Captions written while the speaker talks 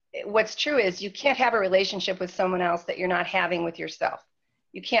what's true is you can't have a relationship with someone else that you're not having with yourself.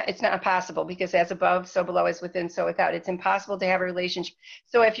 You can't, it's not possible, because as above, so below, as within, so without. It's impossible to have a relationship.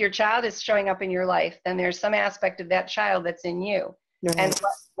 So if your child is showing up in your life, then there's some aspect of that child that's in you. Right. And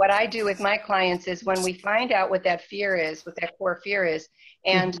what I do with my clients is, when we find out what that fear is, what that core fear is,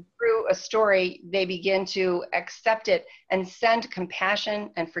 and through a story, they begin to accept it and send compassion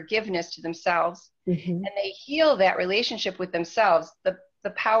and forgiveness to themselves, and they heal that relationship with themselves. The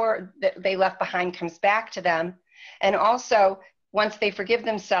power that they left behind comes back to them. And also, once they forgive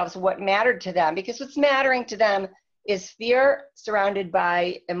themselves, what mattered to them, because what's mattering to them is fear surrounded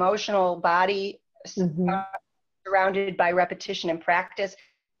by emotional body, surrounded by repetition and practice.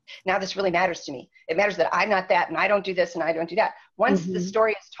 Now this really matters to me. It matters that I'm not that, and I don't do this, and I don't do that. Once the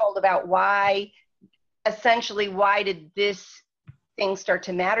story is told about why, essentially, why did this thing start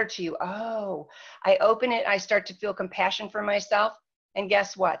to matter to you? Oh, I open it, I start to feel compassion for myself. And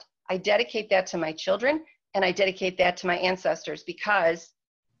guess what? I dedicate that to my children, and I dedicate that to my ancestors, because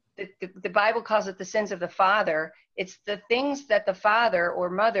the Bible calls it the sins of the father. It's the things that the father or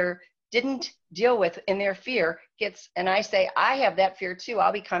mother didn't deal with in their fear and I say, I have that fear too.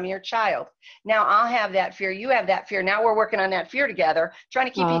 I'll become your child. Now I'll have that fear. You have that fear. Now we're working on that fear together, trying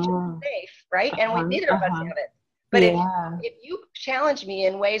to keep each other safe, right? And neither of us have it. But if you challenge me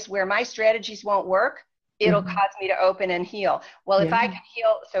in ways where my strategies won't work, it'll cause me to open and heal. Well, if I can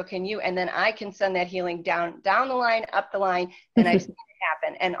heal, so can you. And then I can send that healing down the line, up the line, and I've seen it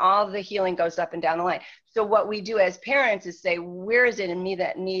happen. And all the healing goes up and down the line. So what we do as parents is say, where is it in me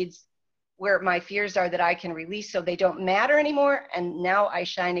that needs, where my fears are, that I can release so they don't matter anymore? And now I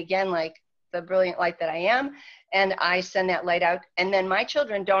shine again like the brilliant light that I am, and I send that light out. And then my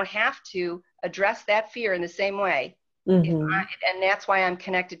children don't have to address that fear in the same way. And that's why I'm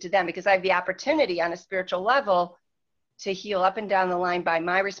connected to them, because I have the opportunity on a spiritual level to heal up and down the line by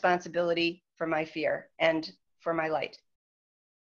my responsibility for my fear and for my light.